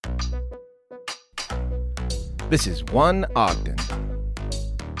This is One Ogden.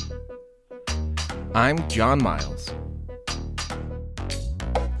 I'm John Miles.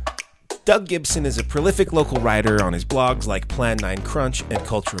 Doug Gibson is a prolific local writer on his blogs like Plan 9 Crunch and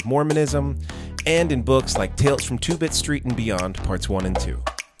Culture of Mormonism, and in books like Tales from 2-Bit Street and Beyond, Parts 1 and 2.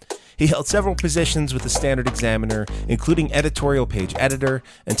 He held several positions with the Standard Examiner, including editorial page editor,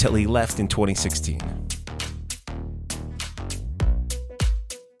 until he left in 2016.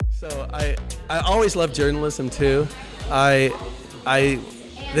 So I always loved journalism too.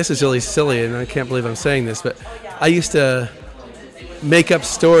 This is really silly, and I can't believe I'm saying this, but I used to make up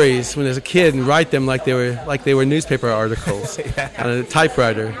stories when I was a kid and write them like they were newspaper articles on a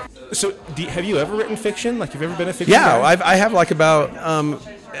typewriter. So, have you ever written fiction? Like, have you ever been a fiction guy? guy?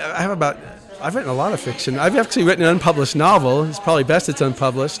 I've written a lot of fiction. I've actually written an unpublished novel. It's probably best it's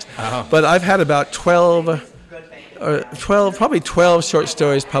unpublished. Oh. But I've had about 12 short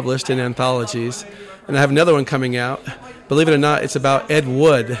stories published in anthologies, and I have another one coming out. Believe it or not, it's about Ed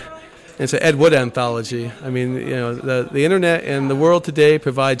Wood. It's an Ed Wood anthology. I mean, you know, the internet and the world today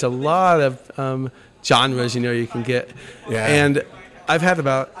provides a lot of genres, you can get. Yeah. And I've had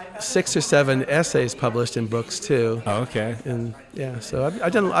about 6 or 7 essays published in books too. Oh, okay. And yeah, so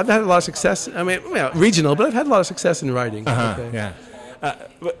I've had a lot of success. I mean, regional, but I've had a lot of success in writing. Uh-huh, okay. Yeah.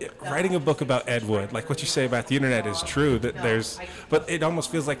 But writing a book about Ed Wood, like what you say about the internet is true, but it almost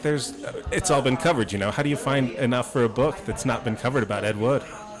feels like it's all been covered, How do you find enough for a book that's not been covered about Ed Wood?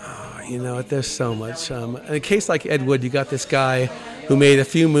 There's so much. In a case like Ed Wood, you got this guy who made a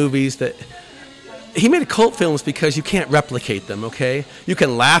few movies that he made cult films because you can't replicate them, okay? You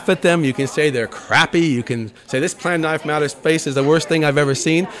can laugh at them, you can say they're crappy, you can say this Plan 9 from Outer Space is the worst thing I've ever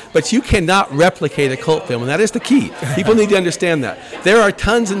seen, but you cannot replicate a cult film, and that is the key. People need to understand that. There are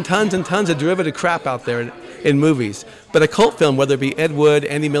tons and tons and tons of derivative crap out there in movies, but a cult film, whether it be Ed Wood,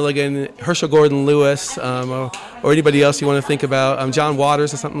 Andy Milligan, Herschel Gordon Lewis, or anybody else you want to think about, John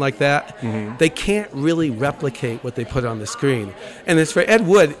Waters or something like that, They can't really replicate what they put on the screen. And as for Ed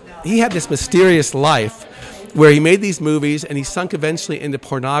Wood, he had this mysterious life where he made these movies and he sunk eventually into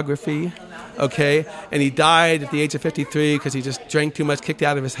pornography, okay? And he died at the age of 53 because he just drank too much, kicked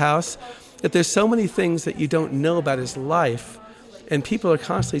out of his house. That there's so many things that you don't know about his life, and people are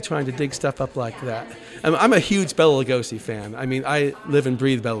constantly trying to dig stuff up like that. I'm a huge Bela Lugosi fan. I mean, I live and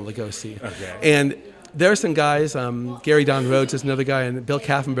breathe Bela Lugosi. Okay. And there are some guys, Gary Don Rhodes is another guy, and Bill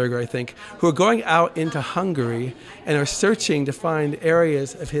Kaffenberger, I think, who are going out into Hungary and are searching to find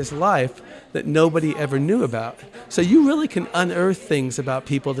areas of his life that nobody ever knew about. So you really can unearth things about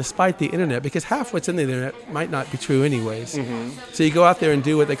people despite the internet, because half what's in the internet might not be true anyways. Mm-hmm. So you go out there and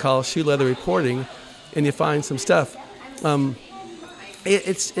do what they call shoe leather reporting, and you find some stuff. You're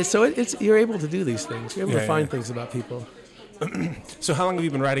able to do these things. You're able to find things about people. So how long have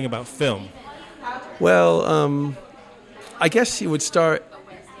you been writing about film? Well, I guess you would start.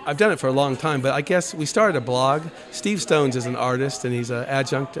 I've done it for a long time, but I guess we started a blog. Steve Stones is an artist, and he's an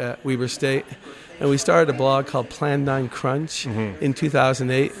adjunct at Weber State. And we started a blog called Plan 9 Crunch in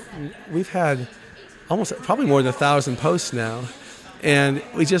 2008. We've had probably more than 1,000 posts now. And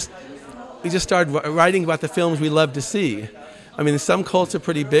we just started writing about the films we love to see. I mean, some cults are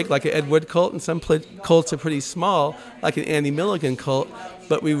pretty big, like an Ed Wood cult, and some cults are pretty small, like an Andy Milligan cult.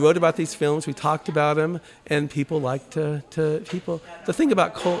 But we wrote about these films, we talked about them, and people like the thing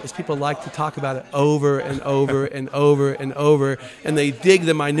about cult is people like to talk about it over and over and over and over, and they dig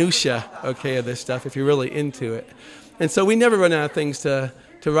the minutia, of this stuff if you're really into it. And so we never run out of things to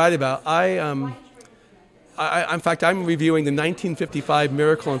write about. In fact, I'm reviewing the 1955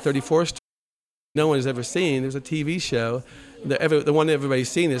 Miracle on 34th Street. No one has ever seen. There's a TV show. The one everybody's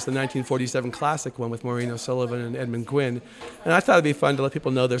seen is the 1947 classic one with Maureen O'Sullivan and Edmund Gwynn. And I thought it'd be fun to let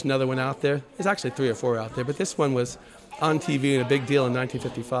people know there's another one out there. There's actually 3 or 4 out there, but this one was on TV and a big deal in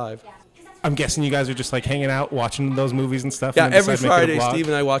 1955. I'm guessing you guys are just like hanging out, watching those movies and stuff. Yeah, and every Friday, Steve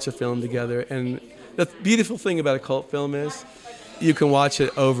and I watch a film together. And the beautiful thing about a cult film is you can watch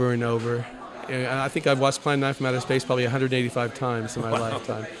it over and over. And I think I've watched Plan 9 from Outer Space probably 185 times in my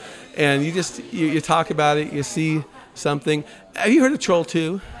lifetime. And you talk about it, you see something. Have you heard of Troll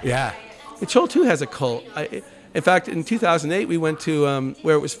 2? Yeah. Troll 2 has a cult. In fact, in 2008, we went to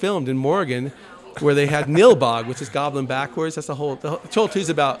where it was filmed in Morgan, where they had Nilbog, which is goblin backwards. That's Troll 2 is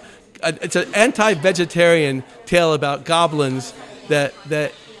about, it's an anti-vegetarian tale about goblins that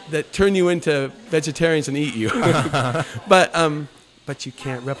turn you into vegetarians and eat you. But you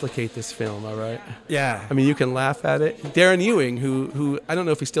can't replicate this film, all right? Yeah. I mean, you can laugh at it. Darren Ewing, who I don't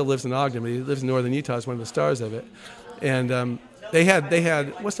know if he still lives in Ogden, but he lives in northern Utah, is one of the stars of it. And they had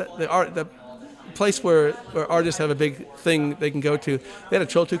what's that? place where artists have a big thing they can go to. They had a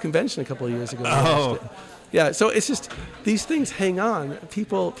Troll 2 convention a couple of years ago. Oh. Yeah, so it's just these things hang on.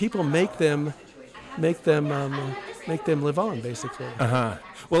 People make them live on, basically.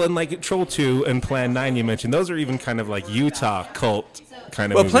 Well, and like Troll 2 and Plan 9 you mentioned, those are even kind of like Utah cult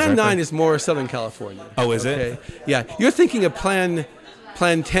kind of Well, movies, Plan aren't 9 they? is more Southern California. Oh, is it? Yeah, you're thinking of Plan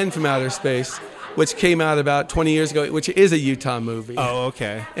 10 from Outer Space, which came out about 20 years ago, which is a Utah movie. Oh,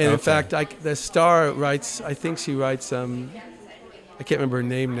 okay. And in fact, the star writes, I think she writes, I can't remember her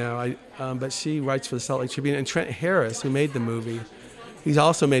name now, but she writes for the Salt Lake Tribune. And Trent Harris, who made the movie, he's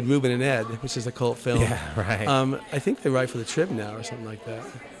also made Reuben and Ed, which is a cult film. Yeah, right. I think they write for the Trib now or something like that.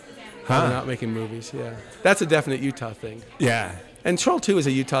 Huh. They're not making movies, yeah. That's a definite Utah thing. Yeah. And Troll 2 is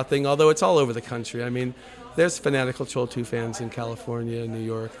a Utah thing, although it's all over the country. I mean, there's fanatical Troll 2 fans in California, New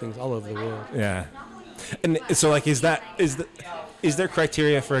York, things all over the world. Yeah. And so, like, is there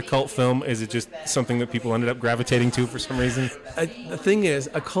criteria for a cult film? Is it just something that people ended up gravitating to for some reason? The thing is,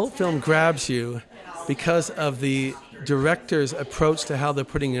 a cult film grabs you because of the director's approach to how they're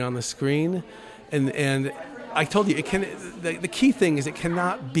putting it on the screen. And I told you, the key thing is it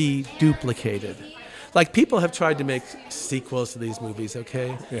cannot be duplicated. Like, people have tried to make sequels to these movies,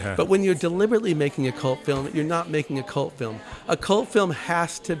 okay? Yeah. But when you're deliberately making a cult film, you're not making a cult film. A cult film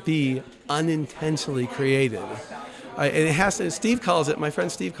has to be unintentionally created. And it has to, my friend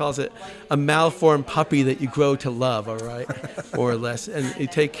Steve calls it a malformed puppy that you grow to love, all right? More or less, and you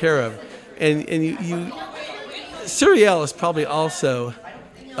take care of. And Surreal is probably also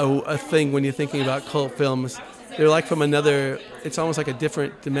a thing when you're thinking about cult films. They're like from another, it's almost like a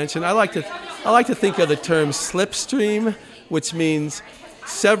different dimension. I like to think of the term slipstream, which means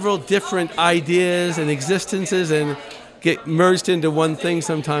several different ideas and existences and get merged into one thing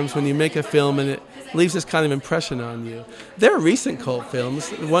sometimes when you make a film, and it leaves this kind of impression on you. There are recent cult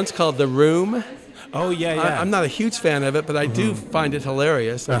films. One's called The Room. Oh, yeah. I'm not a huge fan of it, but I do find it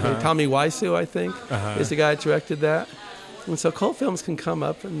hilarious. Tommy Wiseau, I think, is the guy that directed that. And so cult films can come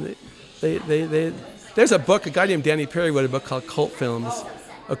up, and they there's a book, a guy named Danny Perry wrote a book called Cult Films,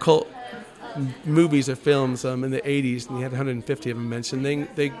 occult movies or films in the 80s, and he had 150 of them mentioned.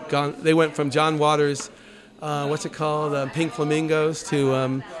 They went from John Waters' what's it called, Pink Flamingos,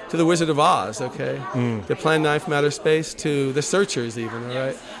 to The Wizard of Oz, okay? To Plan 9 from Outer Space, to The Searchers even, all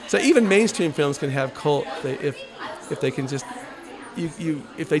right? So even mainstream films can have cult if they can just,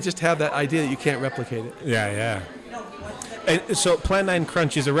 if they just have that idea that you can't replicate it. Yeah. And so Plan 9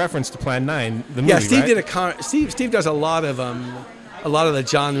 Crunch is a reference to Plan 9, the movie, Yeah, Steve right? Steve does a lot of the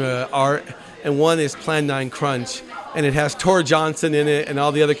genre art, and one is Plan 9 Crunch, and it has Tor Johnson in it and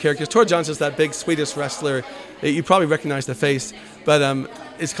all the other characters. Tor Johnson's that big Swedish wrestler. You probably recognize the face, but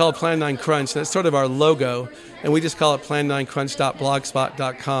it's called Plan 9 Crunch, and that's sort of our logo, and we just call it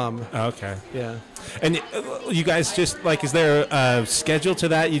plan9crunch.blogspot.com. Okay. Yeah. And you guys just, like, is there a schedule to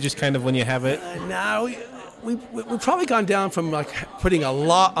that? You just kind of, when you have it? Now, we've probably gone down from like putting a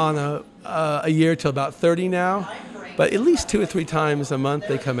lot on a year to about 30 now, but at least 2 or 3 times a month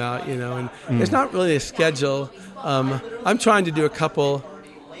they come out, and there's not really a schedule. I'm trying to do a couple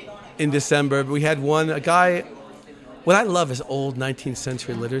in December. We had a guy, what I love is old 19th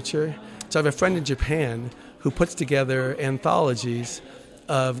century literature. So I have a friend in Japan who puts together anthologies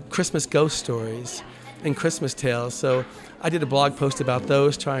of Christmas ghost stories and Christmas tales. So I did a blog post about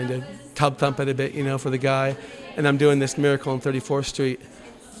those, trying to tub thump it a bit, for the guy. And I'm doing this Miracle on 34th Street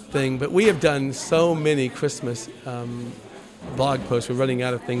thing. But we have done so many Christmas blog posts. We're running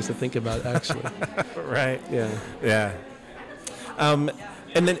out of things to think about, actually. Right. Yeah. And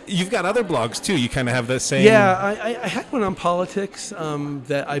then you've got other blogs, too. You kind of have the same... Yeah, I had one on politics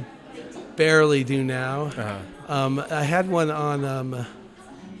that I barely do now. I had one on...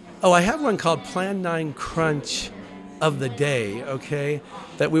 I have one called Plan 9 Crunch of the Day, okay?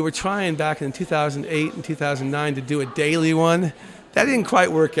 That we were trying back in 2008 and 2009 to do a daily one. That didn't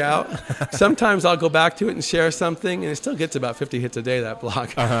quite work out. Sometimes I'll go back to it and share something, and it still gets about 50 hits a day, that blog.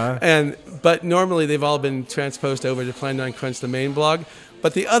 But normally they've all been transposed over to Plan 9 Crunch, the main blog.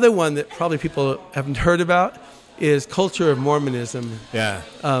 But the other one that probably people haven't heard about is Culture of Mormonism.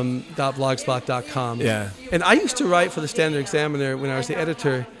 .blogspot.com. Yeah. And I used to write for the Standard Examiner when I was the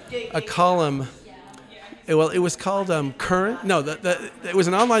editor a column. It was called Current. No, it was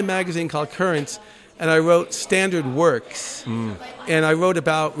an online magazine called Currents, and I wrote standard works. And I wrote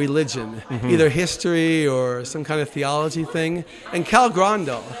about religion, either history or some kind of theology thing. And Cal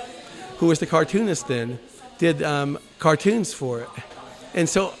Grondal, who was the cartoonist then, did cartoons for it. And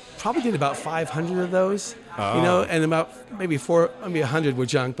so probably did about 500 of those. And about maybe 100 were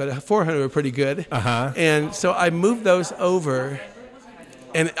junk, but 400 were pretty good. And so I moved those over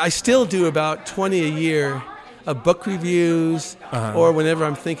And I still do about 20 a year of book reviews or whenever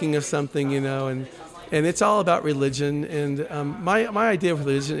I'm thinking of something, and it's all about religion. And my idea of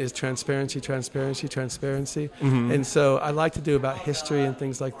religion is transparency. Mm-hmm. And so I like to do about history and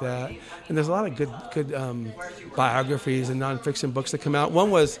things like that. And there's a lot of good biographies and nonfiction books that come out. One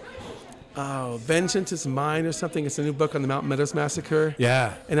was Vengeance is Mine or something. It's a new book on the Mountain Meadows Massacre.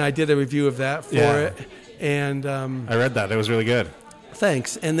 Yeah. And I did a review of that for it. And I read that. It was really good.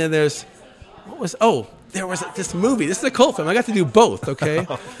 Thanks. And then there was this movie. This is a cult film. I got to do both, okay?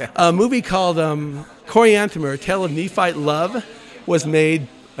 A movie called Coriantumr, A Tale of Nephite Love was made.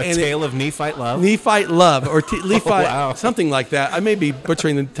 A Tale of Nephite Love? Nephite Love, or Nephite, wow. something like that. I may be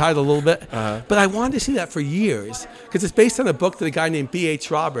butchering the title a little bit, but I wanted to see that for years because it's based on a book that a guy named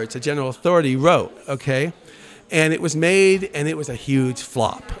B.H. Roberts, a general authority, wrote, okay? And it was made, and it was a huge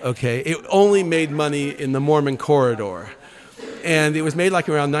flop, okay? It only made money in the Mormon corridor. And it was made like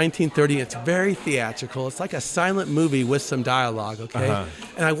around 1930. It's very theatrical. It's like a silent movie with some dialogue, okay?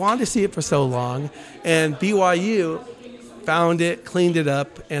 And I wanted to see it for so long. And BYU found it, cleaned it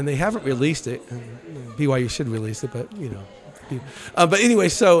up, and they haven't released it. BYU should release it, but, but anyway,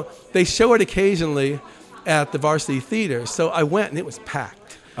 so they show it occasionally at the Varsity Theater. So I went, and it was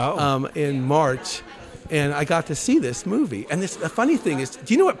packed in March, and I got to see this movie. And the funny thing is,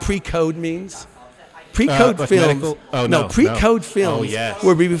 do you know what pre-code means? Pre-code like films. Pre-code films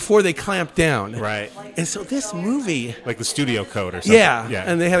were before they clamped down. Right. And so this movie, like the studio code or something. Yeah.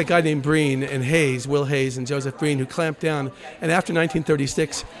 And they had a guy named Breen and Will Hayes and Joseph Breen, who clamped down. And after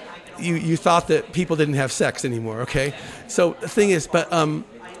 1936, you thought that people didn't have sex anymore. Okay. So the thing is, but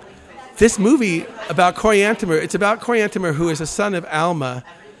this movie about Coriantumr, it's about Coriantumr, who is a son of Alma,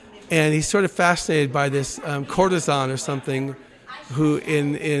 and he's sort of fascinated by this courtesan or something, who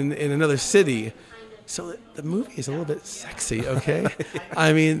in another city. So the movie is a little bit sexy, okay?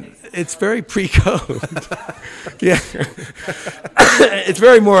 I mean, it's very pre-code. Yeah. It's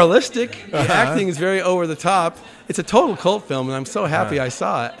very moralistic. The acting is very over the top. It's a total cult film, and I'm so happy I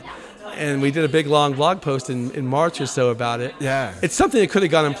saw it. And we did a big, long blog post in March or so about it. Yeah. It's something that could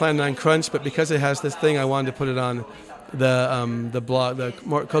have gone on Plan 9 Crunch, but because it has this thing, I wanted to put it on the blog, the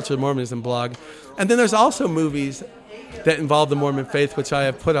Culture of Mormonism blog. And then there's also movies that involve the Mormon faith, which I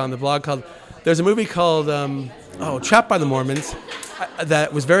have put on the blog called... There's a movie called Trapped by the Mormons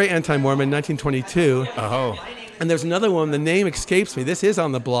that was very anti-Mormon, 1922. And there's another one, the name escapes me. This is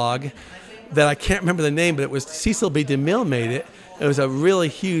on the blog that I can't remember the name, but it was Cecil B. DeMille made it. It was a really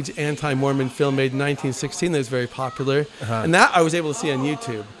huge anti-Mormon film made in 1916 that was very popular. And that I was able to see on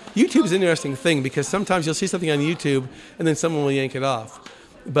YouTube. YouTube is an interesting thing because sometimes you'll see something on YouTube and then someone will yank it off.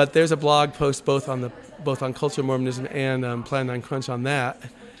 But there's a blog post both on Culture of Mormonism and Plan 9 Crunch on that.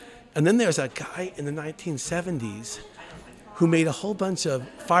 And then there's a guy in the 1970s who made a whole bunch of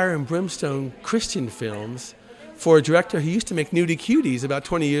fire and brimstone Christian films for a director who used to make Nudie Cuties about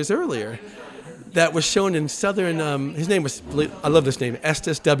 20 years earlier. That was shown in southern, his name was, I love this name,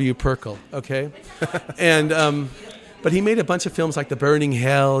 Estes W. Perkel, okay? But he made a bunch of films like The Burning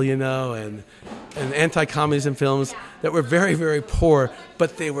Hell, and anti-communism films that were very, very poor,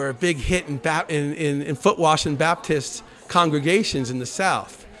 but they were a big hit in footwash and Baptist congregations in the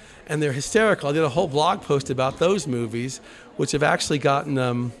South. And they're hysterical. I did a whole blog post about those movies, which have actually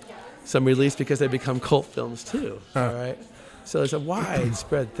gotten some release because they become cult films too. All right, so there's a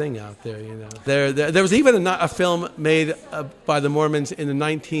widespread thing out there. There was even a film made by the Mormons in the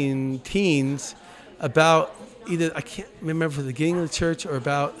 19-teens about either, I can't remember, for the beginning of the church or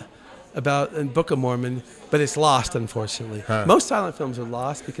about the Book of Mormon, but it's lost, unfortunately. Most silent films are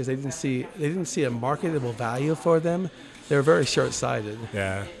lost because they didn't see a marketable value for them. They were very short-sighted.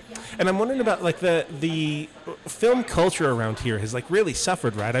 Yeah. And I'm wondering about like the film culture around here has like really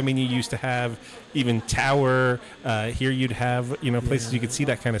suffered, right? I mean, you used to have even Tower. Here you'd have places you could see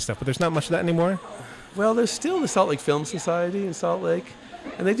that kind of stuff, but there's not much of that anymore. Well, there's still the Salt Lake Film Society in Salt Lake,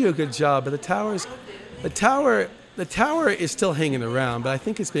 and they do a good job. But the Tower is still hanging around, but I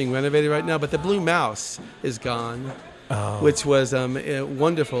think it's being renovated right now. But the Blue Mouse is gone, which was a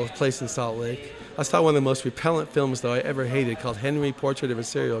wonderful place in Salt Lake. I saw one of the most repellent films, though, I ever hated, called Henry, Portrait of a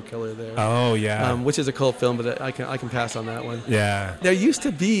Serial Killer there. Oh, yeah. Which is a cult film, but I can pass on that one. Yeah. There used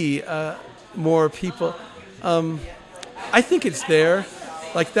to be more people. I think it's there.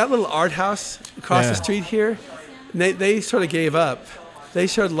 Like that little art house across the street here, they sort of gave up. They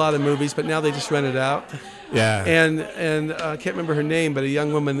showed a lot of movies, but now they just rent it out. Yeah. And I can't remember her name, but a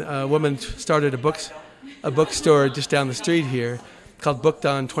woman started a bookstore just down the street here, called Booked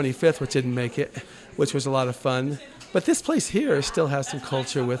on 25th, which didn't make it, which was a lot of fun. But this place here still has some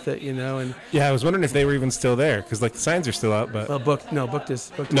culture with it, and Yeah, I was wondering if they were even still there, because like the signs are still up, but booked no,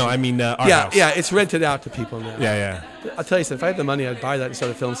 I mean our house. Yeah, it's rented out to people now. Yeah. I'll tell you something. If I had the money, I'd buy that and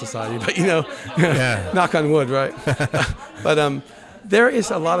start a film society. But Yeah. knock on wood, right? But there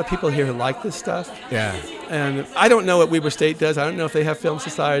is a lot of people here who like this stuff. Yeah. And I don't know what Weber State does. I don't know if they have film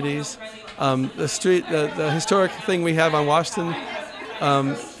societies. The historic thing we have on Washington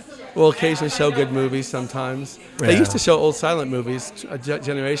will occasionally show good movies sometimes. Yeah. They used to show old silent movies a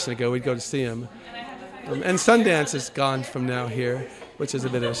generation ago. We'd go to see them. And Sundance is gone from now here, which is a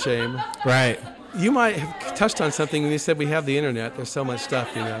bit of a shame. Right. You might have touched on something when you said we have the internet. There's so much stuff,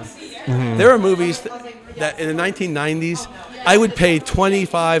 Mm-hmm. There are movies that in the 1990s, I would pay $25,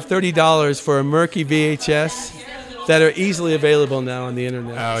 $30 for a murky VHS that are easily available now on the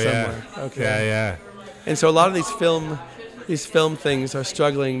internet somewhere. Yeah. Okay. Yeah. And so a lot of these film things are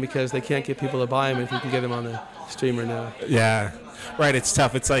struggling because they can't get people to buy them if you can get them on a streamer now. Yeah. Right. It's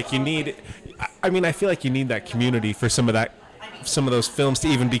tough. It's like I feel like you need that community for some of those films to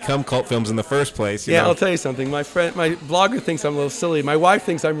even become cult films in the first place. You know? I'll tell you something. My blogger thinks I'm a little silly. My wife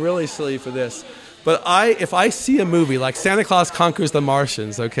thinks I'm really silly for this. But if I see a movie like Santa Claus Conquers the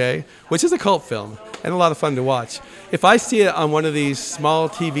Martians, okay, which is a cult film and a lot of fun to watch, if I see it on one of these small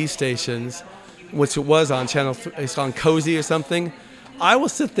TV stations, which it was on it's on Cozy or something, I will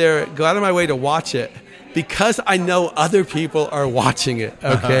sit there, go out of my way to watch it because I know other people are watching it,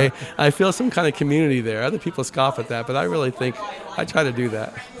 okay? Uh-huh. I feel some kind of community there. Other people scoff at that, but I really think I try to do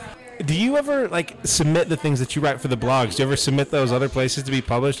that. Do you ever submit the things that you write for the blogs? Do you ever submit those other places to be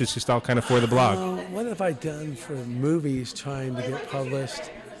published? It's just all kind of for the blog. What have I done for movies trying to get published?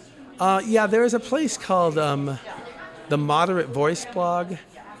 There is a place called the Moderate Voice blog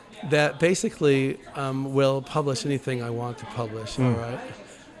that basically will publish anything I want to publish. All right,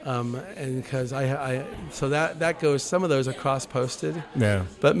 and because so that goes. Some of those are cross-posted. Yeah.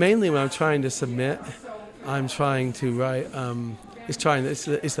 But mainly when I'm trying to submit, I'm trying to write. It's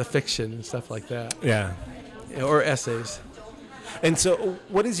the fiction and stuff like that. Yeah. Or essays. And so,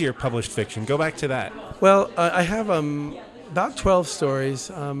 what is your published fiction? Go back to that. Well, I have about 12 stories.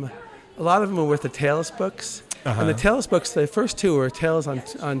 A lot of them are with the Tales books. Uh-huh. And the Tales books, the first two are Tales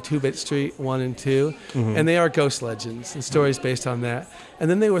on Two-Bit Street 1 and 2, mm-hmm. and they are ghost legends and stories based on that. And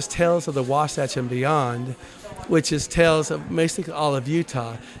then there was Tales of the Wasatch and Beyond, which is tales of basically all of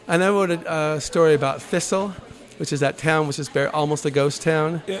Utah. And I wrote a story about Thistle, which is that town which is almost a ghost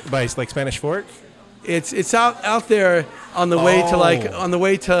town. Yeah, by Spanish Fork? It's out there on the way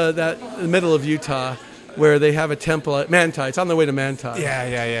to the middle of Utah, where they have a temple at Manti. It's on the way to Manti.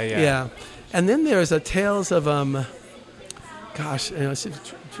 Yeah. And then there's a Tales of the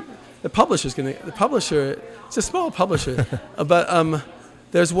publisher. It's a small publisher, but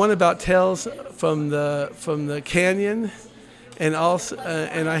there's one about tales from the canyon, and also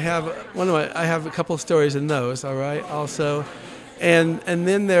and I have a couple of stories in those. All right, also, and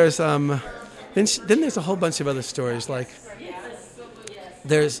then there's then there's a whole bunch of other stories like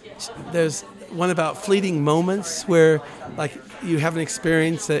there's one about fleeting moments where like you have an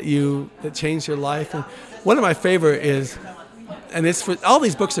experience that changed your life. And one of my favorite is, and it's for all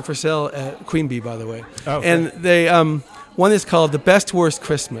these books are for sale at Queen Bee, by the way. Oh, okay. And they one is called The Best Worst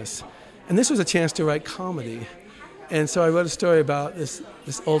Christmas, and this was a chance to write comedy. And so I wrote a story about this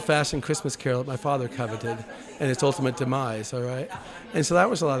old-fashioned Christmas carol that my father coveted and its ultimate demise. All right, and so that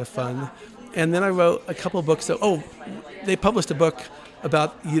was a lot of fun. And then I wrote a couple of books. They published a book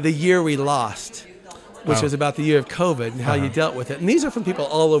about the year we lost, which was about the year of COVID and how you dealt with it. And these are from people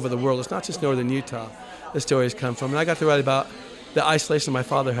all over the world. It's not just northern Utah the stories come from. And I got to write about the isolation my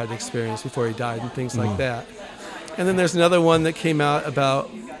father had experienced before he died and things like that. And then there's another one that came out about,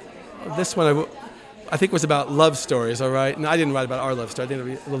 this one I think was about love stories, all right? And I didn't write about our love story. I think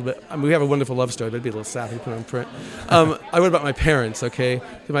it'd be a little bit, we have a wonderful love story, but it'd be a little sad to put it on print. I wrote about my parents, okay?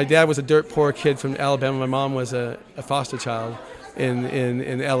 My dad was a dirt poor kid from Alabama. My mom was a foster child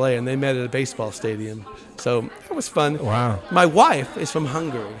in L.A., and they met at a baseball stadium. So that was fun. Wow. My wife is from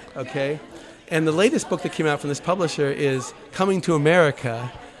Hungary, okay? And the latest book that came out from this publisher is Coming to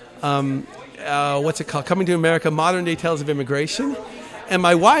America. What's it called? Coming to America, Modern Day Tales of Immigration. And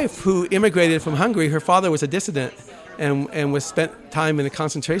my wife, who immigrated from Hungary, her father was a dissident and was spent time in a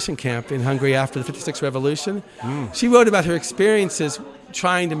concentration camp in Hungary after the 56 Revolution. She wrote about her experiences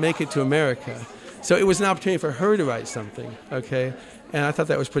trying to make it to America. So it was an opportunity for her to write something, okay? And I thought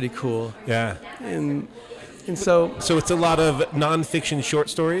that was pretty cool. Yeah. And so... So it's a lot of nonfiction short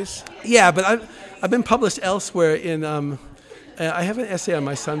stories? Yeah, but I've been published elsewhere in... I have an essay on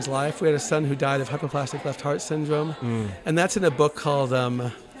my son's life. We had a son who died of hypoplastic left heart syndrome, and that's in a book called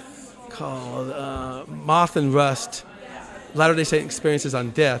called Moth and Rust: Latter-day Saint Experiences on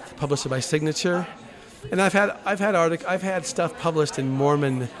Death, published by Signature. And I've had stuff published in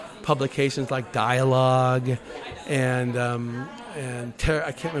Mormon publications like Dialogue and I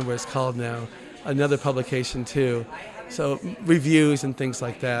can't remember what it's called now. Another publication too. So reviews and things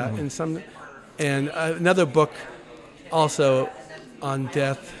like that, and another book also on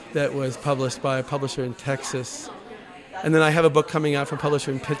death that was published by a publisher in Texas. And then I have a book coming out from a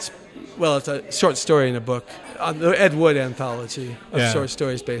publisher in Pittsburgh. Well, it's a short story in a book, the Ed Wood anthology of short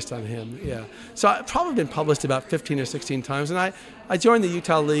stories based on him. Yeah. So I've probably been published about 15 or 16 times. And I joined the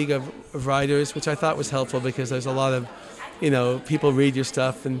Utah League of Writers, which I thought was helpful because there's a lot of, people read your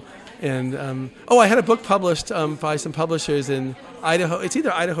stuff. And I had a book published by some publishers in Idaho. It's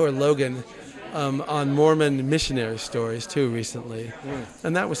either Idaho or Logan on Mormon missionary stories, too, recently.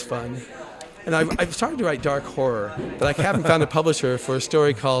 And that was fun. And I've started to write dark horror, but I haven't found a publisher for a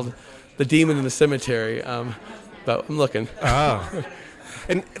story called The Demon in the Cemetery, but I'm looking. Oh.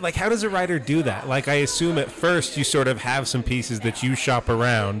 And, how does a writer do that? I assume at first you sort of have some pieces that you shop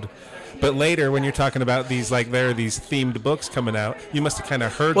around, but later when you're talking about these, there are these themed books coming out, you must have kind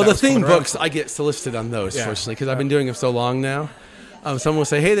of heard. Well, the themed books, I get solicited on those, fortunately, because I've been doing them so long now. Someone will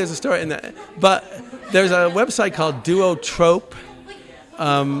say, hey, there's a story. But there's a website called Duotrope,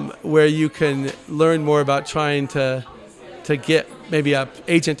 where you can learn more about trying to get maybe an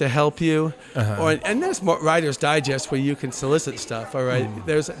agent to help you, and there's more Writers Digest where you can solicit stuff. All right,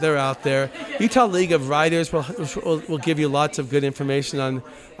 they're out there. Utah League of Writers will give you lots of good information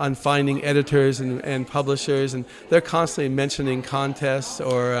on finding editors and publishers, and they're constantly mentioning contests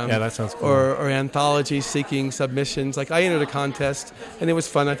or that sounds cool. or anthologies seeking submissions. I entered a contest and it was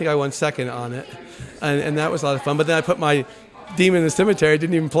fun. I think I won second on it, and that was a lot of fun. But then I put my Demon in the Cemetery,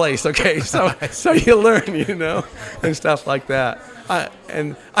 didn't even place. Okay, so you learn, and stuff like that.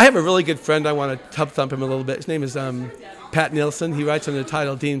 And I have a really good friend. I want to tub thump him a little bit. His name is Pat Nilsson. He writes under the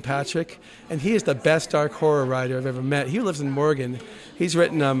title Dean Patrick, and he is the best dark horror writer I've ever met. He lives in Morgan. He's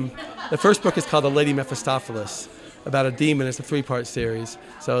written the first book is called The Lady Mephistopheles, about a demon. It's a 3-part series.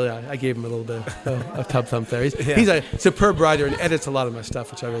 So I gave him a little bit of a tub thump there. He's a superb writer and edits a lot of my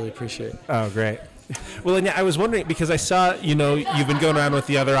stuff, which I really appreciate. Oh, great. Well, and I was wondering, because I saw, you've been going around with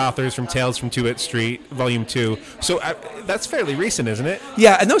the other authors from Tales from Two-Bit Street, Volume 2. So that's fairly recent, isn't it?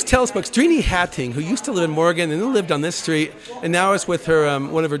 Yeah, and those Tales books, Drini Hatting, who used to live in Morgan and who lived on this street, and now is with her,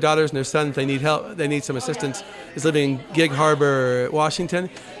 one of her daughters and her son. They need help. They need some assistance. Is living in Gig Harbor, Washington.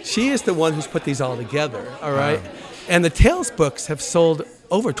 She is the one who's put these all together, all right? Wow. And the Tales books have sold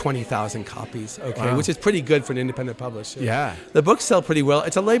over 20,000 copies, which is pretty good for an independent publisher. Yeah. The books sell pretty well.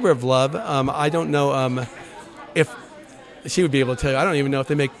 It's a labor of love. I don't know if she would be able to tell you. I don't even know if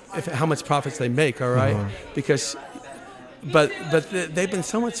they make how much profits they make, all right? Because but they've been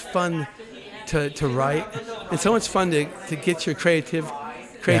so much fun to write and so much fun to get your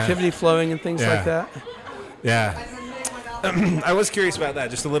creativity flowing and things like that. Yeah. I was curious about that,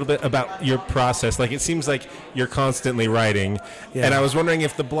 just a little bit about your process. It seems like you're constantly writing, and I was wondering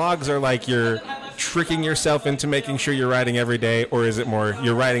if the blogs are you're tricking yourself into making sure you're writing every day, or is it more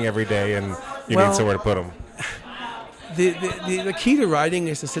you're writing every day and you need somewhere to put them? The key to writing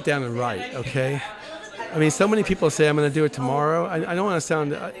is to sit down and write. Okay, I mean, so many people say I'm going to do it tomorrow. I don't want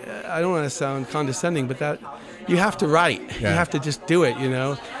to sound condescending, but that you have to write. Yeah. You have to just do it.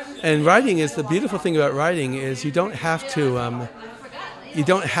 And writing is the beautiful thing about writing is you don't have to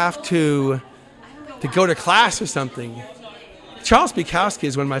go to class or something. Charles Bukowski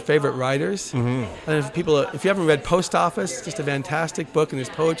is one of my favorite writers. Mm-hmm. And if you haven't read Post Office, it's just a fantastic book, and his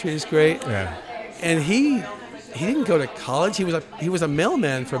poetry is great. Yeah. And he didn't go to college. He was a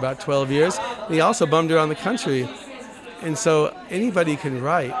mailman for about 12 years. And he also bummed around the country. And so anybody can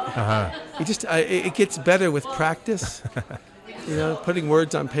write. It gets better with practice. Putting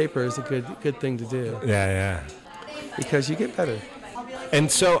words on paper is a good thing to do. Yeah. Because you get better.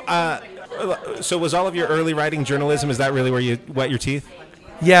 And so was all of your early writing journalism? Is that really where you wet your teeth?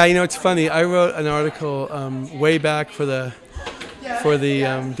 Yeah, it's funny. I wrote an article way back for the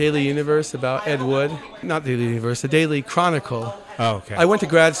Daily Universe about Ed Wood. Not Daily Universe, the Daily Chronicle. Oh, okay. I went to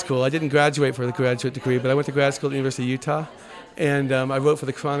grad school. I didn't graduate for the graduate degree, but I went to grad school at the University of Utah. And I wrote for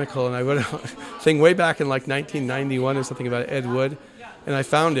the Chronicle, and I wrote a thing way back in 1991 or something about Ed Wood, and I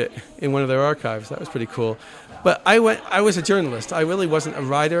found it in one of their archives. That was pretty cool. But I was a journalist. I really wasn't a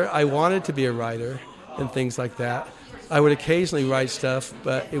writer. I wanted to be a writer and things like that. I would occasionally write stuff,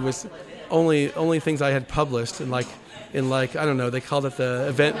 but it was only things I had published, and I don't know, they called it the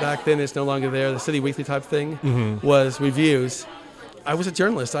event back then. It's no longer there. The City Weekly type thing was reviews. I was a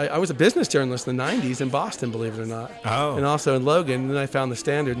journalist. I was a business journalist in the 90s in Boston, believe it or not. Oh. And also in Logan. And then I found the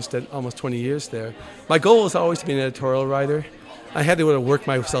Standard and spent almost 20 years there. My goal was always to be an editorial writer. I had to work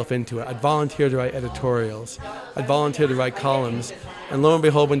myself into it. I'd volunteer to write editorials. I'd volunteer to write columns. And lo and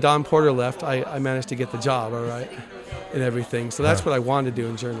behold, when Don Porter left, I managed to get the job, all right, and everything. So that's what I wanted to do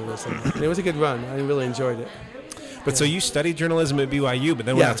in journalism. And it was a good run. I really enjoyed it. But so you studied journalism at BYU, but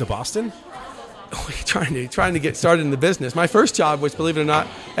then went out to Boston? Trying to get started in the business. My first job was, believe it or not,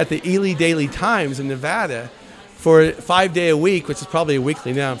 at the Ely Daily Times in Nevada for a 5-day a week, which is probably a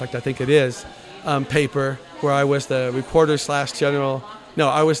weekly now. In fact, I think it is, paper, where I was the reporter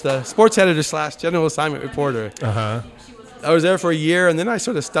I was the sports editor / general assignment reporter. Uh-huh. I was there for a year, and then I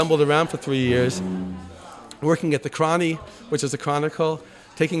sort of stumbled around for 3 years, working at the Chrony, which is the Chronicle,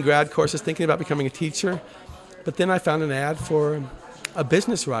 taking grad courses, thinking about becoming a teacher. But then I found an ad for a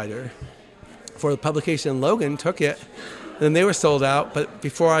business writer for the publication in Logan, took it, and then they were sold out. But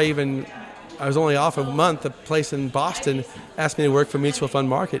before I was only off a month, a place in Boston asked me to work for Mutual Fund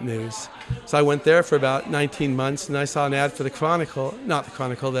Market News. So I went there for about 19 months, and I saw an ad for the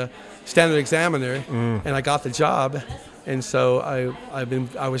the Standard Examiner, and I got the job. And so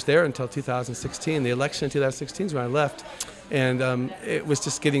I was there until 2016. The election in 2016 is when I left. And it was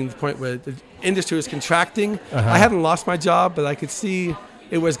just getting to the point where the industry was contracting. Uh-huh. I hadn't lost my job, but I could see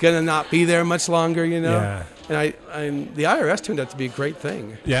it was going to not be there much longer, Yeah. And the IRS turned out to be a great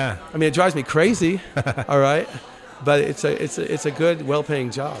thing. Yeah. I mean, it drives me crazy, all right? But it's a good,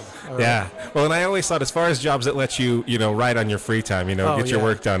 well-paying job. Yeah. Well, and I always thought, as far as jobs that let you, write on your free time, get your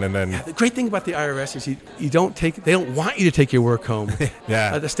work done, and then. Yeah, the great thing about the IRS is they don't want you to take your work home.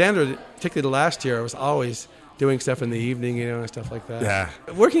 Yeah. The Standard, particularly the last year, I was always doing stuff in the evening, and stuff like that. Yeah.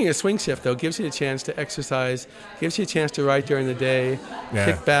 Working a swing shift, though, gives you a chance to exercise, gives you a chance to write during the day,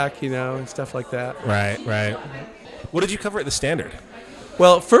 kick back, and stuff like that. Right. What did you cover at the Standard?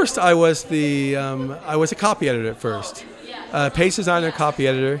 Well, first I was I was a copy editor at first, page designer, copy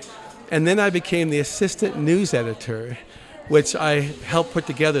editor, and then I became the assistant news editor, which I helped put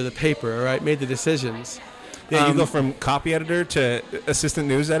together the paper. All right, made the decisions. Yeah, you go from copy editor to assistant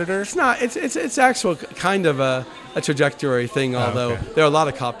news editor? It's not. It's actual kind of a trajectory thing. Although there are a lot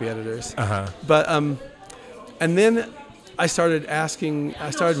of copy editors. Uh-huh. But and then I started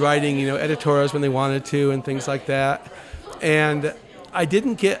writing editorials when they wanted to and things like that. And I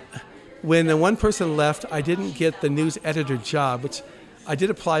didn't get, when the one person left, I didn't get the news editor job, which I did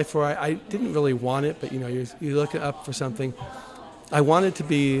apply for. I didn't really want it, but you look up for something. I wanted to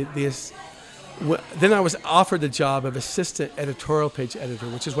be this. Then I was offered the job of assistant editorial page editor,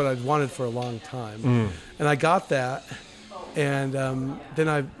 which is what I'd wanted for a long time. And I got that. And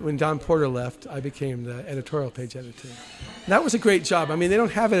then when Don Porter left, I became the editorial page editor. And that was a great job. I mean, they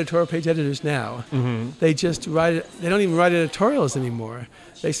don't have editorial page editors now. Mm-hmm. They just write it. They don't even write editorials anymore.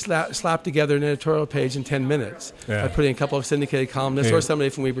 They slap together an editorial page in 10 minutes by putting a couple of syndicated columnists or somebody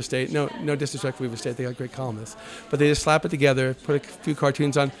from Weber State. No disrespect for Weber State. They got great columnists. But they just slap it together, put a few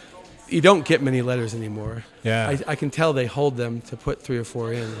cartoons on. You don't get many letters anymore. Yeah, I can tell they hold them to put 3 or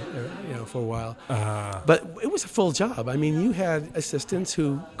 4 in, for a while. But it was a full job. I mean, you had assistants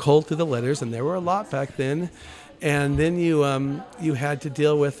who culled through the letters, and there were a lot back then. And then you had to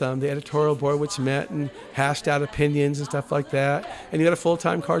deal with the editorial board, which met and hashed out opinions and stuff like that. And you had a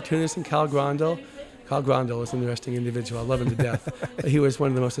full-time cartoonist in Cal Grondel. Cal Grondel was an interesting individual. I love him to death. He was one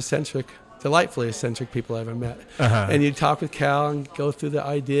of the most delightfully eccentric people I ever met. Uh-huh. And you'd talk with Cal and go through the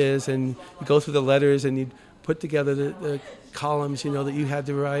ideas, and you go through the letters, and you'd put together the columns, that you had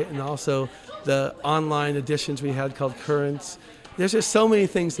to write, and also the online editions we had called Currents. There's just so many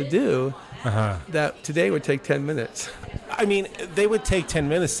things to do that today would take 10 minutes. I mean, they would take 10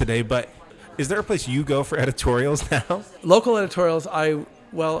 minutes today, but is there a place you go for editorials now? Local editorials,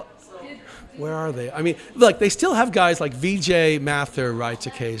 where are they? I mean, look, they still have guys like VJ Mather writes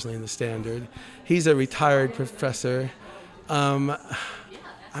occasionally in the Standard. He's a retired professor. I'm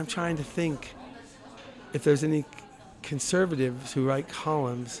trying to think if there's any conservatives who write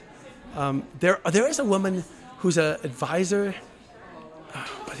columns. There is a woman who's an advisor.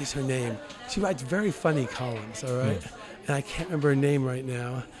 What is her name? She writes very funny columns, all right? And I can't remember her name right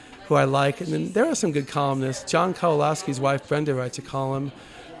now, who I like. And then there are some good columnists. John Kowalski's wife, Brenda, writes a column.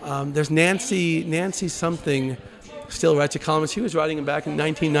 There's Nancy something still writes a column. She was writing them back in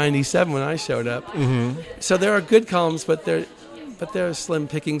 1997 when I showed up. Mm-hmm. So there are good columns, but they're slim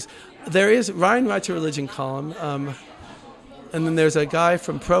pickings. Ryan writes a religion column, and then there's a guy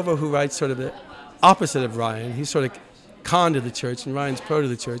from Provo who writes sort of the opposite of Ryan. He's sort of con to the church, and Ryan's pro to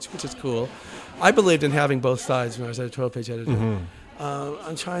the church, which is cool. I believed in having both sides when I was editorial page editor. Mm-hmm.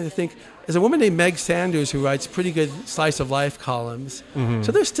 I'm trying to think. There's a woman named Meg Sanders who writes pretty good slice of life columns. Mm-hmm.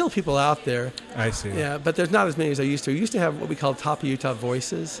 So there's still people out there. I see. Yeah, but there's not as many as I used to. We used to have what we call Top of Utah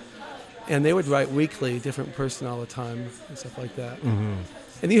Voices, and they would write weekly, different person all the time and stuff like that. Mm-hmm.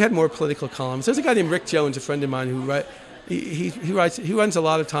 And you had more political columns. There's a guy named Rick Jones, a friend of mine, who he runs a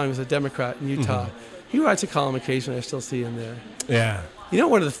lot of time as a Democrat in Utah. Mm-hmm. He writes a column occasionally. I still see him there. Yeah. You know,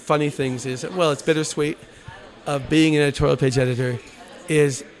 one of the funny things is, well, it's bittersweet of being an editorial page editor,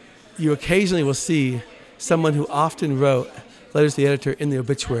 is you occasionally will see someone who often wrote letters to the editor in the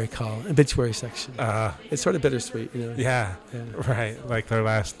obituary section. It's sort of bittersweet, you know. Yeah, right, like their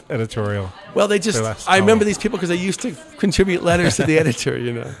last editorial. Well, I remember these people because they used to contribute letters to the editor,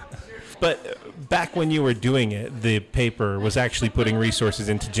 you know. But back when you were doing it, the paper was actually putting resources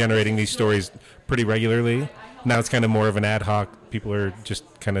into generating these stories pretty regularly. Now it's kind of more of an ad hoc. People are just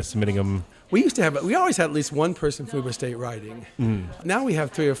kind of submitting them. We always had at least one person from Weber State writing. Now we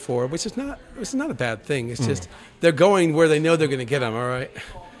have 3 or 4, which is not a bad thing. It's just they're going where they know they're going to get them, all right?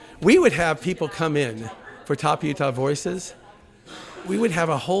 We would have people come in for Top Utah Voices. We would have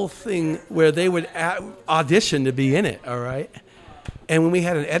a whole thing where they would audition to be in it, all right? And when we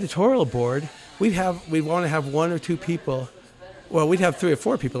had an editorial board, we'd want to have 1 or 2 people. Well, we'd have 3 or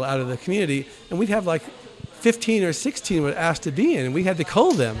 4 people out of the community, and we'd have like 15 or 16 would ask to be in, and we had to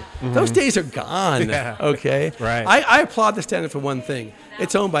cull them. Mm-hmm. Those days are gone, okay? Right. I applaud the Standard for one thing.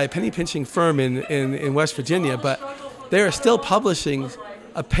 It's owned by a penny-pinching firm in West Virginia, but they are still publishing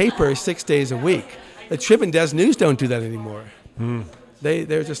a paper 6 days a week. The Trib and Des News don't do that anymore.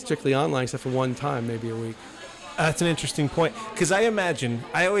 They're just strictly online, except for one time, maybe a week. That's an interesting point, because I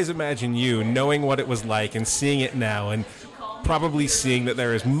always imagine you knowing what it was like and seeing it now, and probably seeing that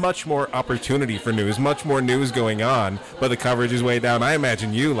there is much more opportunity for news, much more news going on, but the coverage is way down. I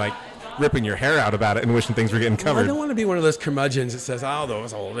imagine you like ripping your hair out about it and wishing things were getting covered. Well, I don't want to be one of those curmudgeons that says, "Oh,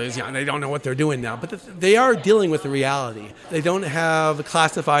 those old days, they don't know what they're doing now." But they are dealing with the reality. They don't have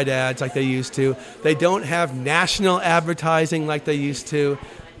classified ads like they used to. They don't have national advertising like they used to.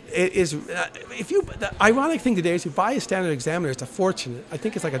 It is the ironic thing today is you buy a Standard Examiner, it's a fortune. I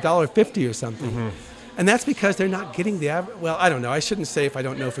think it's like $1.50 or something. Mm-hmm. And that's because they're not getting well, I don't know. I shouldn't say if I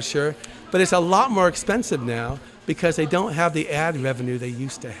don't know for sure. But it's a lot more expensive now because they don't have the ad revenue they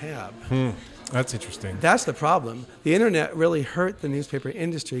used to have. That's interesting. That's the problem. The internet really hurt the newspaper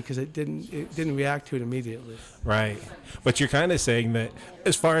industry because it didn't react to it immediately. Right. But you're kind of saying that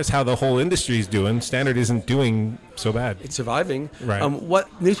as far as how the whole industry is doing, Standard isn't doing so bad. It's surviving. Right.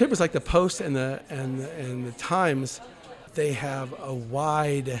 What newspapers like the Post and the Times, they have a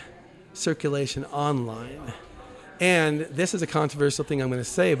wide circulation online. And this is a controversial thing I'm going to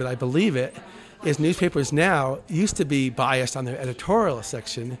say, but I believe it, is newspapers now used to be biased on their editorial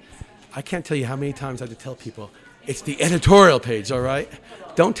section. I can't tell you how many times I had to tell people, it's the editorial page, all right?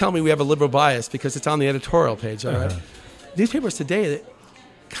 Don't tell me we have a liberal bias because it's on the editorial page, all right? Newspapers today that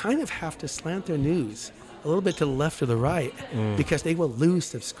kind of have to slant their news a little bit to the left or the right because they will lose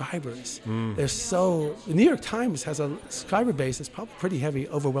subscribers. The New York Times has a subscriber base that's probably pretty heavy,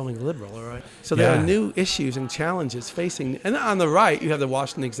 overwhelmingly liberal, all right? So there are new issues and challenges facing, and on the right, you have the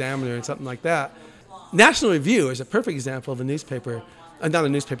Washington Examiner and something like that. National Review is a perfect example of a newspaper, not a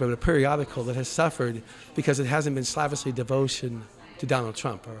newspaper, but a periodical that has suffered because it hasn't been slavishly devotion to Donald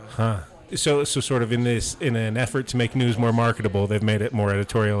Trump, all right? So sort of in an effort to make news more marketable, they've made it more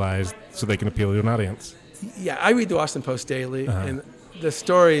editorialized so they can appeal to an audience. Yeah, I read the Washington Post daily, and the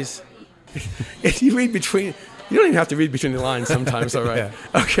stories, if you read between, you don't even have to read between the lines sometimes, all right?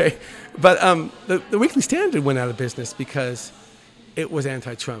 Okay, but the Weekly Standard went out of business because it was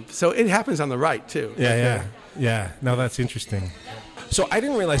anti-Trump. So it happens on the right, too. Yeah. No, that's interesting. So I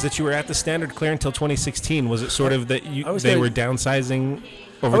didn't realize that you were at the Standard clear until 2016. Was it sort of that they were downsizing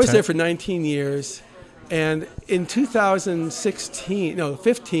over time? I was there for 19 years, and in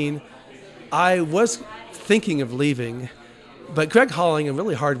 2015, I was thinking of leaving, but Greg Halling, a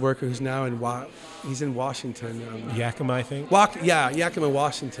really hard worker who's now he's in Washington. Yakima, I think? Yakima,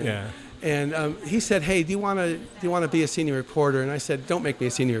 Washington. Yeah. And he said, "Hey, do you want to be a senior reporter?" And I said, "Don't make me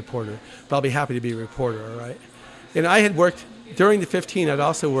a senior reporter, but I'll be happy to be a reporter, all right?" And I had worked, during the 15, I'd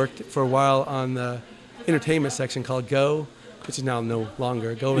also worked for a while on the entertainment section called Go, which is now no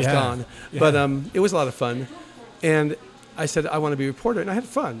longer. Go is gone. Yeah. But it was a lot of fun. And I said, I want to be a reporter, and I had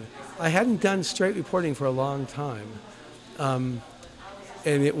fun. I hadn't done straight reporting for a long time. And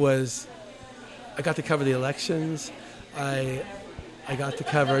I got to cover the elections. I got to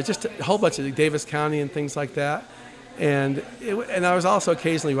cover just a whole bunch of Davis County and things like that. And I was also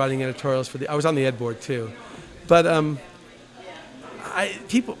occasionally writing editorials I was on the ed board too. But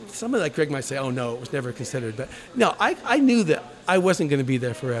somebody like Greg might say, "Oh no, it was never considered." But no, I knew that I wasn't going to be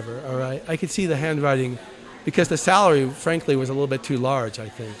there forever, all right? I could see the handwriting because the salary, frankly, was a little bit too large, I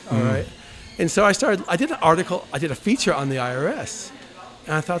think, all right? And so I did a feature on the IRS.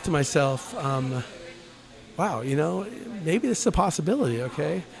 And I thought to myself, wow, maybe this is a possibility,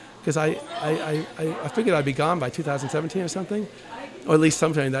 okay? Because I figured I'd be gone by 2017 or something, or at least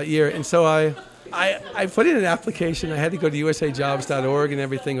sometime that year. And so I put in an application. I had to go to usajobs.org and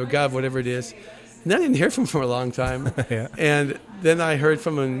everything, or Gov, whatever it is. And I didn't hear from him for a long time. Yeah. And then I heard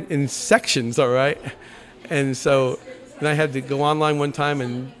from him in sections, all right? And so then I had to go online one time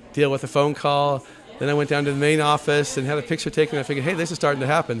and deal with a phone call. Then I went down to the main office and had a picture taken. I figured, hey, this is starting to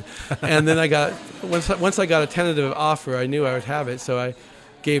happen. And then once I got a tentative offer, I knew I would have it. So I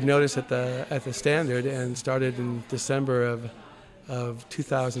gave notice at the Standard and started in December of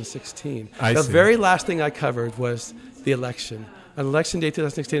 2016. The very last thing I covered was the election. On election day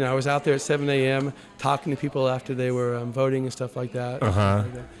 2016, I was out there at 7 a.m. talking to people after they were voting and stuff like that. Uh-huh.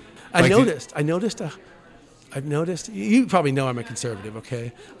 I noticed, you probably know I'm a conservative,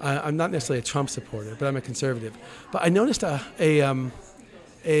 okay? I'm not necessarily a Trump supporter, but I'm a conservative. But I noticed a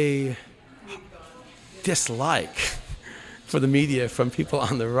dislike for the media from people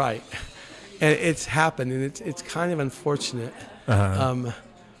on the right. And it's happened, and it's kind of unfortunate. Uh-huh.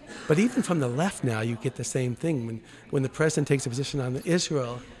 But even from the left now, you get the same thing. When the president takes a position on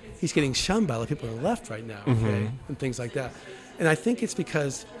Israel, he's getting shunned by a lot of people on the left right now, okay? And things like that. And I think it's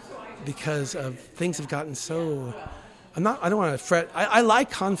because of things have gotten so. I don't want to fret. I like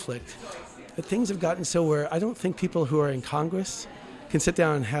conflict, but things have gotten so where I don't think people who are in Congress can sit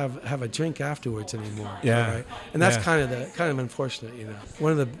down and have a drink afterwards anymore. Yeah. Right? And that's kind of unfortunate,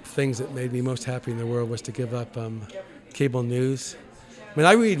 One of the things that made me most happy in the world was to give up cable news. I mean,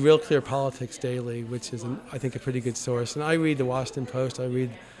 I read Real Clear Politics daily, which is, I think, a pretty good source. And I read the Washington Post. I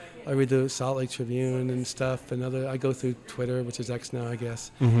read the Salt Lake Tribune and stuff. I go through Twitter, which is X now, I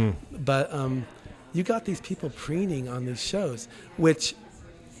guess. Mm-hmm. But you got these people preening on these shows, which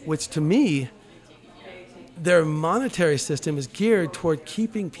to me, their monetary system is geared toward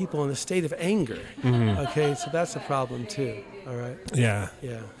keeping people in a state of anger. Mm-hmm. Okay, so that's a problem too. All right. Yeah.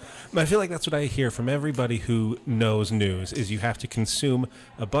 Yeah. I feel like that's what I hear from everybody who knows news is you have to consume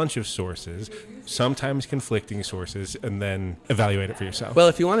a bunch of sources, sometimes conflicting sources, and then evaluate it for yourself. Well,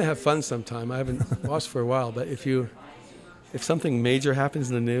 if you want to have fun sometime, I haven't watched for a while, but if something major happens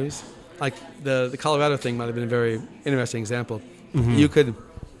in the news, like the Colorado thing might have been a very interesting example. Mm-hmm. You could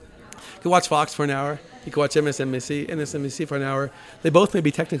watch Fox for an hour. You could watch MSNBC for an hour. They both may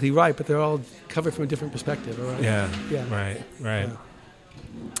be technically right, but they're all covered from a different perspective. All right? Yeah. Right. Yeah.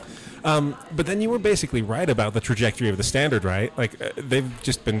 But then you were basically right about the trajectory of the Standard, right? Like they've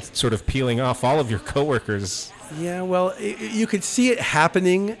just been sort of peeling off all of your coworkers. Yeah, well, you could see it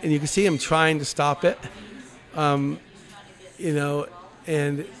happening, and you could see them trying to stop it. And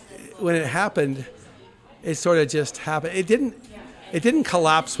when it happened, it sort of just happened. It didn't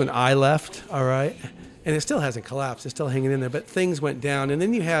collapse when I left, all right? And it still hasn't collapsed. It's still hanging in there. But things went down, and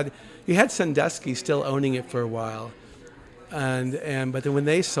then you had Sandusky still owning it for a while. But then when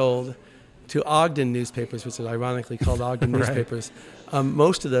they sold to Ogden newspapers, which is ironically called Ogden right. newspapers,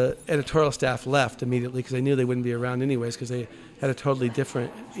 most of the editorial staff left immediately because they knew they wouldn't be around anyways because they had a totally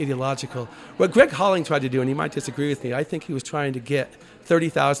different ideological. What Greg Holling tried to do, and he might disagree with me, I think he was trying to get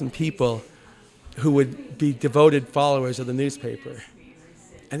 30,000 people who would be devoted followers of the newspaper.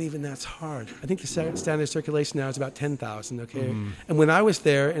 And even that's hard. I think the standard circulation now is about 10,000. Okay, and when I was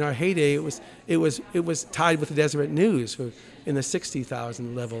there in our heyday, it was tied with the Deseret News in the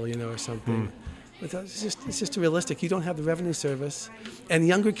 60,000 level, or something. But it's just realistic. You don't have the revenue service, and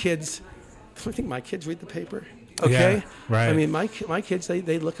younger kids. I think my kids read the paper. Okay, yeah, right. I mean, my kids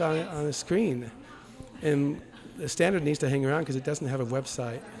they look on it on a screen, and the Standard needs to hang around because it doesn't have a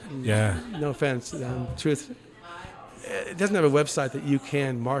website. Yeah. No offense, truth. It doesn't have a website that you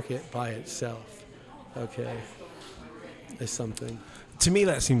can market by itself. Okay, it's something. To me,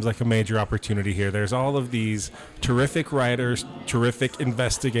 that seems like a major opportunity here. There's all of these terrific writers, terrific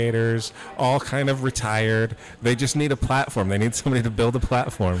investigators, all kind of retired. They just need a platform. They need somebody to build a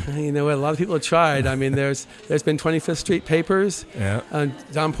platform. You know what? A lot of people have tried. I mean, there's been 25th Street Papers. Yeah.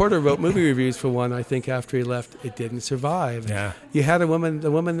 Don Porter wrote movie reviews for one, I think, after he left. It didn't survive. Yeah. You had the woman,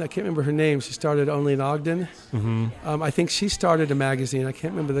 I can't remember her name. She started only in Ogden. Mm-hmm. I think she started a magazine. I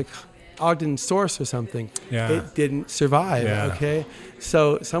can't remember the Ogden Source or something. Yeah. It didn't survive. Yeah. Okay,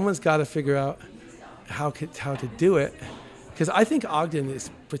 so someone's got to figure out how to do it, because I think Ogden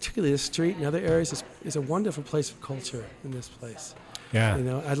is, particularly this street and other areas, is a wonderful place of culture in this place. Yeah.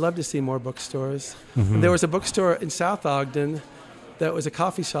 I'd love to see more bookstores. Mm-hmm. There was a bookstore in South Ogden that was a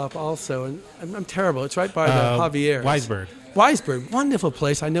coffee shop also, and I'm terrible. It's right by the Javier's. Weisberg, wonderful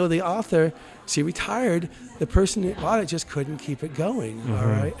place. I know the author. She retired. The person who bought it just couldn't keep it going. All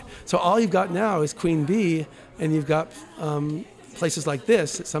right. So all you've got now is Queen Bee, and you've got places like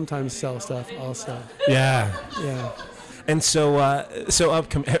this that sometimes sell stuff also. Yeah. Yeah. And so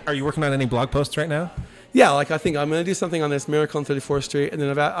are you working on any blog posts right now? Yeah, like I think I'm going to do something on this Miracle on 34th Street, and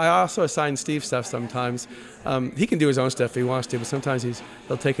then I also assign Steve stuff sometimes. He can do his own stuff if he wants to, but sometimes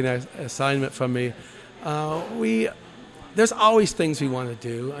he'll take an assignment from me. There's always things we want to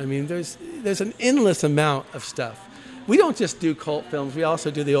do. I mean, there's an endless amount of stuff. We don't just do cult films. We also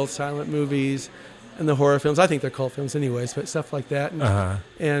do the old silent movies and the horror films. I think they're cult films anyways, but stuff like that.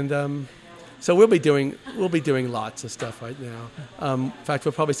 And so we'll be doing lots of stuff right now. In fact,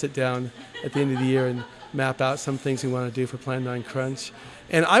 we'll probably sit down at the end of the year and map out some things we want to do for Plan 9 Crunch.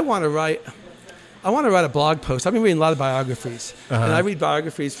 And I want to write a blog post. I've been reading a lot of biographies. And I read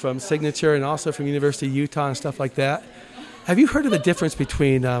biographies from Signature and also from University of Utah and stuff like that. Have you heard of the difference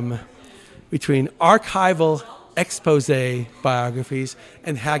between archival expose biographies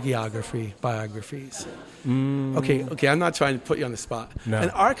and hagiography biographies? Okay, I'm not trying to put you on the spot. No. An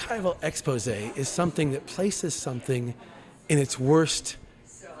archival expose is something that places something in its worst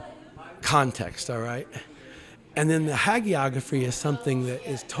context, all right? And then the hagiography is something that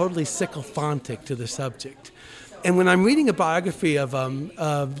is totally sycophantic to the subject. And when I'm reading a biography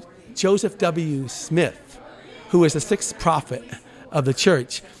of Joseph W. Smith, who was the sixth prophet of the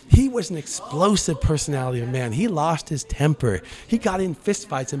church, he was an explosive personality of man. He lost his temper. He got in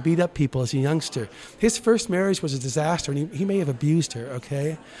fistfights and beat up people as a youngster. His first marriage was a disaster, and he may have abused her,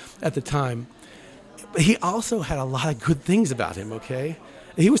 okay, at the time. But he also had a lot of good things about him, okay?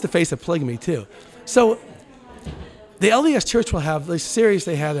 And he was the face of polygamy, too. So the LDS Church will have this series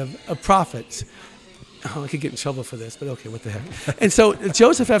they had of prophets. Oh, I could get in trouble for this, but okay, what the heck. And so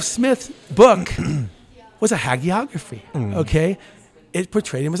Joseph F. Smith's book was a hagiography, okay? It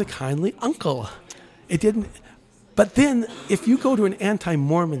portrayed him as a kindly uncle. It didn't. But then if you go to an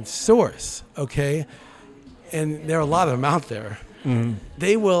anti-Mormon source, okay, and there are a lot of them out there,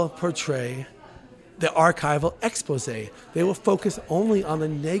 they will portray the archival expose. They will focus only on the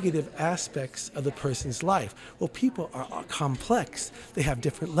negative aspects of the person's life. Well, people are complex. They have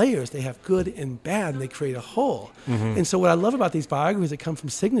different layers. They have good and bad, and they create a whole. And so what I love about these biographies that come from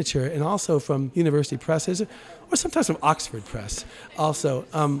Signature and also from university presses, or sometimes from Oxford Press also,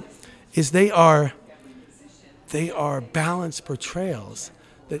 is they are balanced portrayals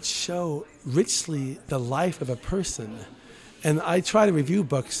that show richly the life of a person. And I try to review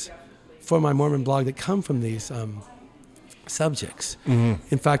books for my Mormon blog that come from these subjects.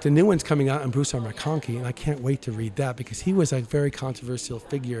 In fact, a new one's coming out on Bruce R. McConkie, and I can't wait to read that because he was a very controversial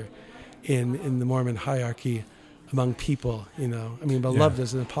figure in the Mormon hierarchy among people, you know. I mean, beloved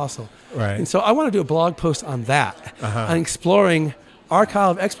as an apostle. Right. And so I want to do a blog post on that, on exploring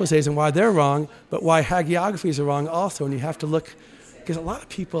archival exposés and why they're wrong, but why hagiographies are wrong also. And you have to look, because a lot of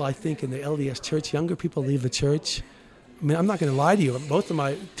people, I think, in the LDS Church, younger people leave the church. I mean, I'm not going to lie to you.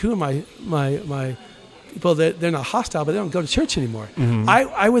 Two of my people, they're not hostile, but they don't go to church anymore.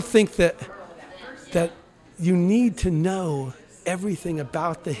 I would think that you need to know everything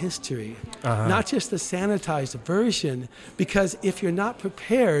about the history, not just the sanitized version, because if you're not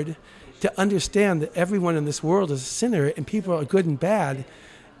prepared to understand that everyone in this world is a sinner and people are good and bad,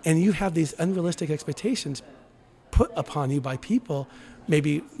 and you have these unrealistic expectations put upon you by people,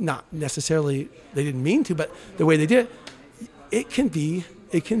 maybe not necessarily they didn't mean to, but the way they did it can be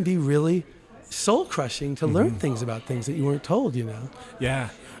really soul crushing to learn things about things that you weren't told, you know. Yeah.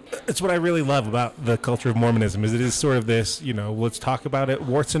 It's what I really love about the culture of Mormonism is it is sort of this, you know, let's talk about it,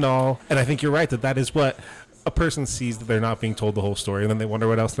 warts and all. And I think you're right that is what a person sees, that they're not being told the whole story, and then they wonder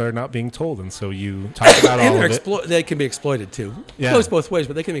what else they're not being told. And so you talk about all of it. They can be exploited too. It goes both ways,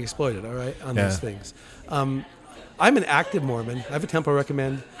 but they can be exploited, all right, on these things. I'm an active Mormon. I have a temple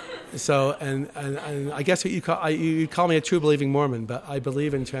recommend. So, and I guess you call me a true believing Mormon, but I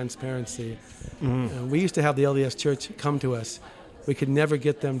believe in transparency. We used to have the LDS Church come to us. We could never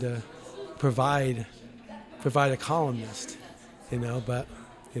get them to provide a columnist, you know. But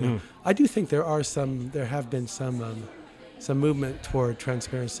you know, I do think there have been some movement toward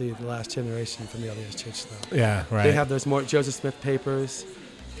transparency in the last generation from the LDS Church, though. Yeah, right. They have those more Joseph Smith papers.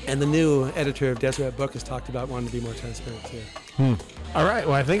 And the new editor of Deseret Book has talked about wanting to be more transparent, too. All right.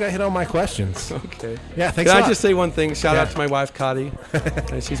 Well, I think I hit all my questions. Okay. Yeah, thanks a lot. Can I just say one thing? Shout out to my wife, Cotty.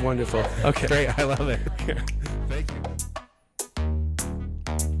 And she's wonderful. Okay. Great. I love it. Thank you.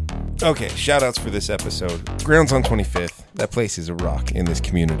 Okay, shout-outs for this episode. Grounds on 25th. That place is a rock in this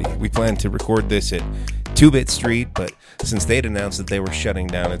community. We plan to record this at 2-Bit Street, but since they'd announced that they were shutting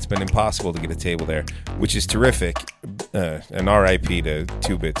down, it's been impossible to get a table there, which is terrific. An RIP to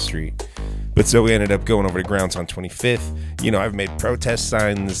 2-Bit Street. But so we ended up going over to Grounds on 25th. You know, I've made protest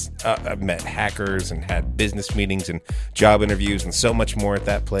signs, I've met hackers and had business meetings and job interviews and so much more at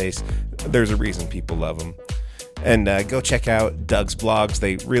that place. There's a reason people love them. And go check out Doug's blogs.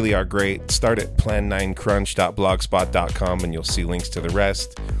 They really are great. Start at plan9crunch.blogspot.com and you'll see links to the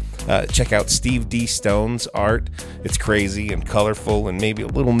rest. Check out Steve D. Stone's art. It's crazy and colorful and maybe a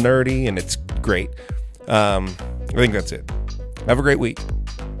little nerdy, and it's great. I think that's it. Have a great week.